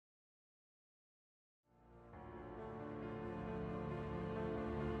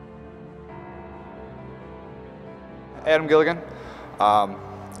Adam Gilligan.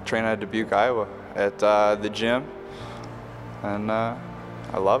 Train at Dubuque, Iowa at the gym, and I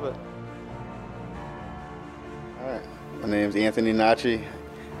love it. All right, my name's Anthony Nache,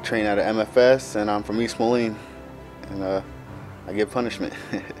 train out of MFS, and I'm from East Moline, and I get punishment.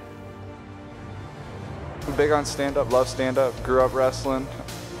 I'm big on stand-up, love stand-up, grew up wrestling,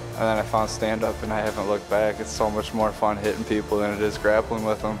 and then I found stand-up and I haven't looked back. It's so much more fun hitting people than it is grappling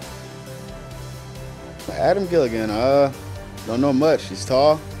with them. Adam Gilligan, don't know much. He's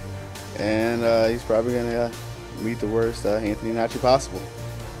tall, and he's probably gonna meet the worst Anthony Nache possible.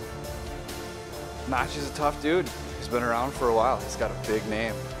 Nache's a tough dude. He's been around for a while. He's got a big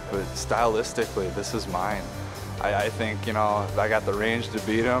name, but stylistically, this is mine. I think, you know, I got the range to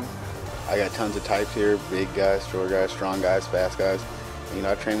beat him. I got tons of types here, big guys, short guys, strong guys, fast guys. You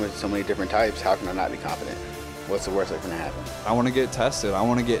know, I train with so many different types. How can I not be confident? What's the worst that can happen? I want to get tested. I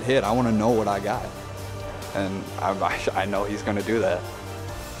want to get hit. I want to know what I got. And I know he's going to do that.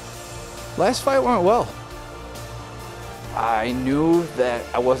 Last fight went well. I knew that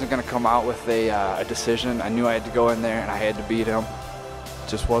I wasn't going to come out with a decision. I knew I had to go in there and I had to beat him. It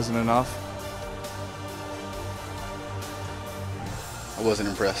just wasn't enough. I wasn't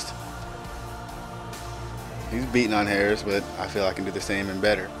impressed. He's beating on hairs, but I feel I can do the same and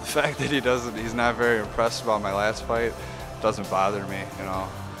better. The fact that he's not very impressed about my last fight doesn't bother me, you know.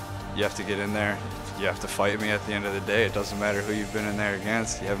 You have to get in there. You have to fight me at the end of the day. It doesn't matter who you've been in there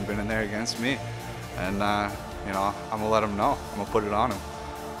against. You haven't been in there against me. And, you know, I'm going to let him know. I'm going to put it on him.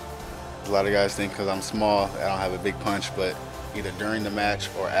 A lot of guys think because I'm small, I don't have a big punch, but either during the match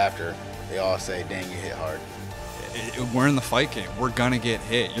or after, they all say, dang, you hit hard. We're in the fight game. We're going to get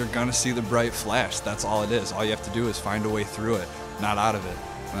hit. You're going to see the bright flash. That's all it is. All you have to do is find a way through it, not out of it.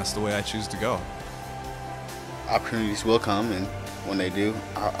 And that's the way I choose to go. Opportunities will come, and when they do,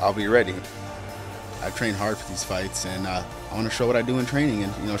 I'll be ready. I've trained hard for these fights, and I want to show what I do in training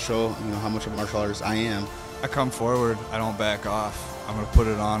and, you know, show, you know, how much of a martial artist I am. I come forward. I don't back off. I'm going to put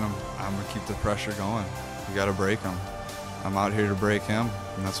it on him. I'm going to keep the pressure going. You got to break him. I'm out here to break him,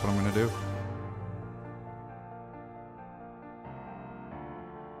 and that's what I'm going to do.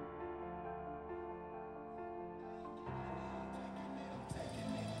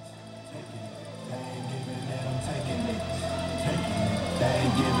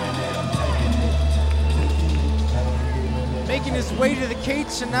 Making his way to the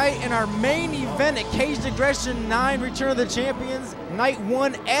cage tonight in our main event at Caged Aggression 9, Return of the Champions. Night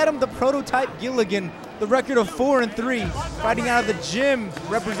 1, Adam the Prototype Gilligan, the record of 4-3, fighting out of the gym,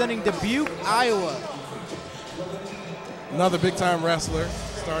 representing Dubuque, Iowa. Another big-time wrestler.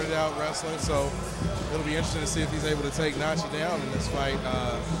 Started out wrestling, so it'll be interesting to see if he's able to take Nache down in this fight.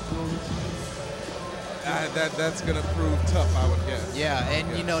 That's going to prove tough, I would guess. Yeah,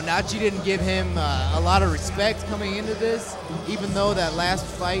 and you know, Nache didn't give him a lot of respect coming into this, even though that last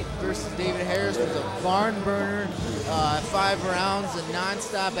fight versus David Harris was a barn burner, 5 rounds of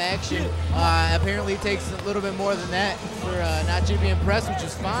non-stop action. Apparently it takes a little bit more than that for Nache to be impressed, which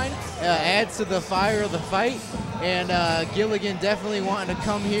is fine. Adds to the fire of the fight, and Gilligan definitely wanting to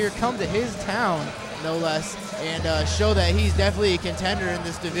come to his town, no less, and show that he's definitely a contender in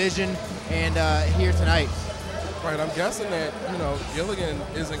this division and here tonight. Right, I'm guessing that, you know, Gilligan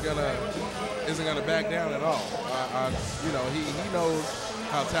isn't gonna back down at all. You know, he knows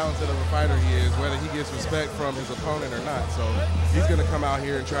how talented of a fighter he is, whether he gets respect from his opponent or not. So he's gonna come out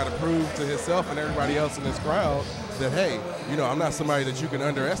here and try to prove to himself and everybody else in this crowd that, hey, you know, I'm not somebody that you can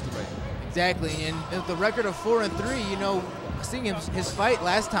underestimate. Exactly, and with the record of 4-3, you know, seeing his fight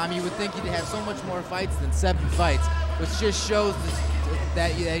last time, you would think he'd have so much more fights than 7 fights, which just shows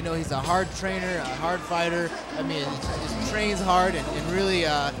that you know, he's a hard trainer, a hard fighter. I mean, he just trains hard, and really,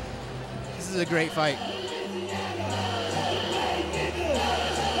 this is a great fight.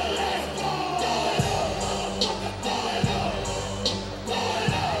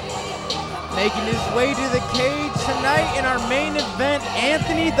 Making his way to the cage tonight in our main event,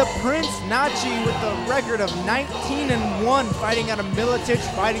 Anthony the Prince Nache with a record of 19-1, fighting out of Militich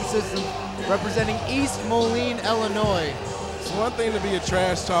Fighting Systems, representing East Moline, Illinois. It's one thing to be a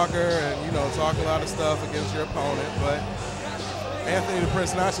trash talker and, you know, talk a lot of stuff against your opponent, but Anthony the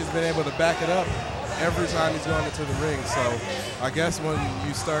Prince Nache has been able to back it up every time he's gone into the ring. So I guess when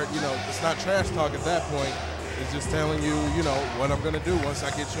you start, you know, it's not trash talk at that point. It's just telling you, you know, what I'm going to do once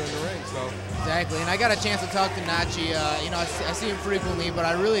I get you in the ring. So exactly, and I got a chance to talk to Nache. You know, I see him frequently, but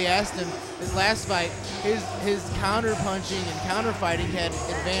I really asked him his last fight. His counter punching and counter fighting had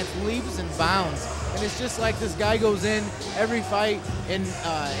advanced leaps and bounds, and it's just like this guy goes in every fight and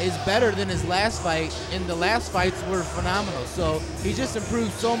is better than his last fight. And the last fights were phenomenal. So he just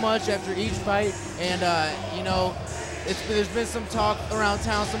improved so much after each fight, and you know, there's been some talk around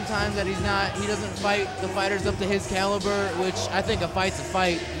town sometimes that he doesn't fight the fighters up to his caliber, which I think a fight's a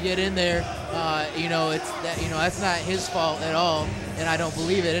fight. You get in there, that's not his fault at all, and I don't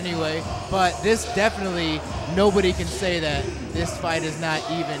believe it anyway. But this definitely, nobody can say that this fight is not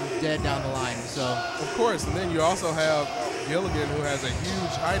even dead down the line. So of course, and then you also have Gilligan, who has a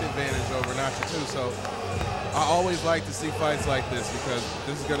huge height advantage over Nache too. So I always like to see fights like this because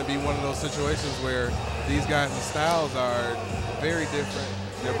this is going to be one of those situations where these guys' styles are very different.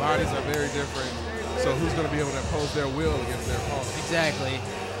 Their bodies are very different. So who's going to be able to impose their will against their opponent? Exactly.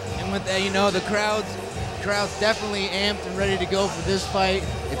 And with that, the crowd's definitely amped and ready to go for this fight.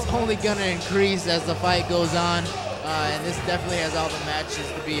 It's only going to increase as the fight goes on. And this definitely has all the matches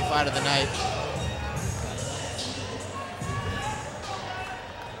to be fight of the night.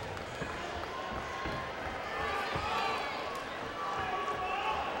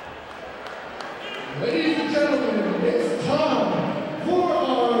 Ladies and gentlemen, it's time for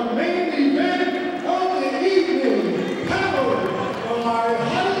our main event of the evening, powered by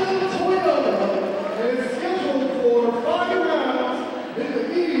Highland Toyota, and it's scheduled for 5 rounds in the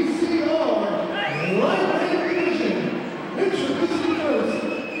ECR lightweight division. Introducing first,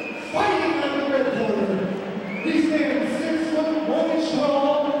 fighting out of the red corner. He stands 6'1"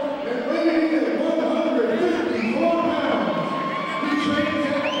 tall and weighing in at 154 pounds. He trains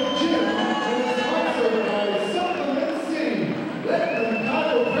at the gym.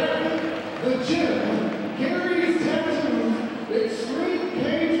 The gym carries tattoos, extreme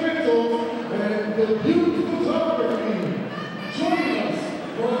cage rentals, and Dubuque photography. Join us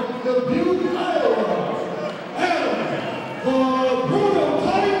from Dubuque, Iowa, Adam, the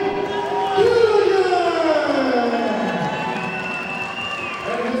prototype Gilligan!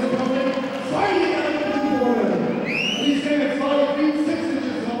 And his opponent, fighting out of the blue corner. He stands 5 feet 6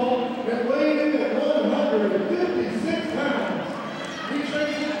 inches tall and weighing in at 156 pounds. He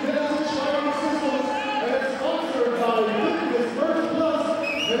trains in mental training systems and is sponsored by Fitness First Plus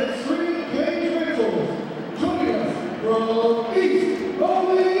and Extreme Cage Rentals. Joining us from East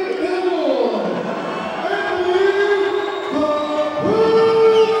Bowling, Illinois, Anthony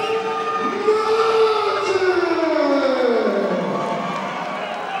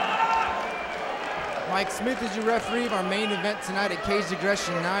Mike Smith is your referee of our main event tonight at Cage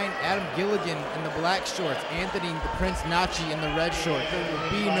Aggression 9. Adam Gilligan in the black shorts, Anthony the Prince Nache in the red shorts. There will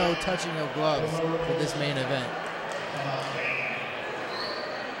be no touching of gloves for this main event.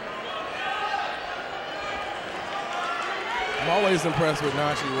 I'm always impressed with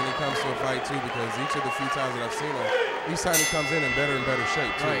Nache when he comes to a fight too, because each of the few times that I've seen him, each time he comes in better and better shape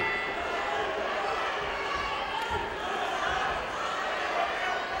too. Right.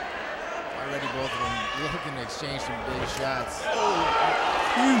 Already both of them looking to exchange some big shots. Oh,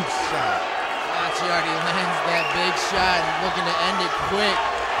 huge shot. Nache already lands that big shot and looking to end it quick.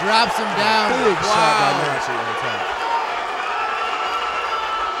 Drops him down. Big shot by Wow. Nache on top.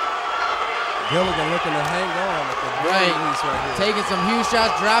 Gilligan looking to hang on at the very least right here. Taking some huge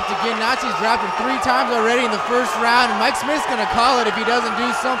shots, dropped again. Nache's dropped him 3 times already in the first round, and Mike Smith's gonna call it if he doesn't do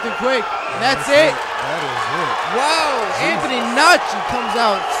something quick. And that's it. That is it. Wow, Anthony Nache comes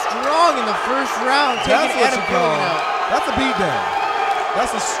out strong in the first round, taking That's what Adam you call. Gilligan out. That's a beat down.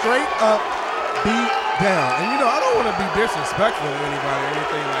 That's a straight up beat down. And I don't want to be disrespectful to anybody or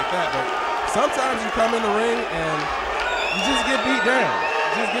anything like that, but sometimes you come in the ring and you just get beat down.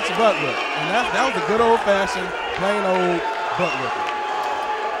 You just get your butt whipped. And that was a good old fashioned, plain old butt whipping.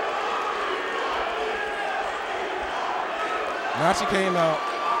 Nache came out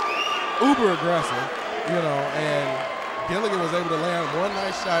uber aggressive, and Gilligan was able to land one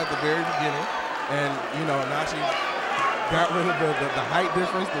nice shot at the very beginning, and Nache got rid of the height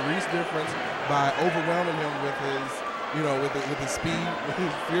difference, the reach difference by overwhelming him with his, with his speed, with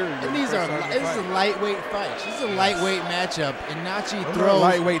his fury. And this is a lightweight fight. This is a lightweight matchup, and Nache throws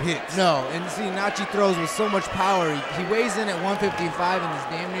lightweight hits. No, and see, Nache throws with so much power. He weighs in at 155 and is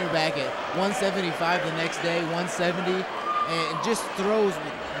damn near back at 175 the next day, 170, and just throws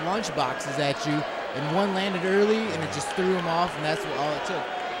with lunch boxes at you. And one landed early, and it just threw him off, and that's all it took.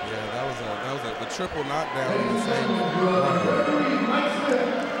 Yeah, that was a triple knockdown in the same round. Mike Smith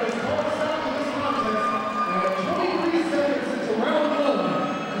has called us out to this contest at 23 seconds into round 1.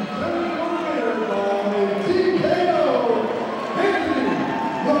 Declaring the winner by TKO, Anthony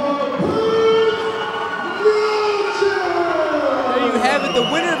the Prince Nache! There you have it, the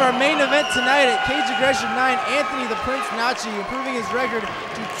winner of our main event tonight at Cage Aggression 9, Anthony the Prince Nache, improving his record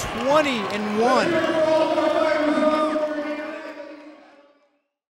to 20-1.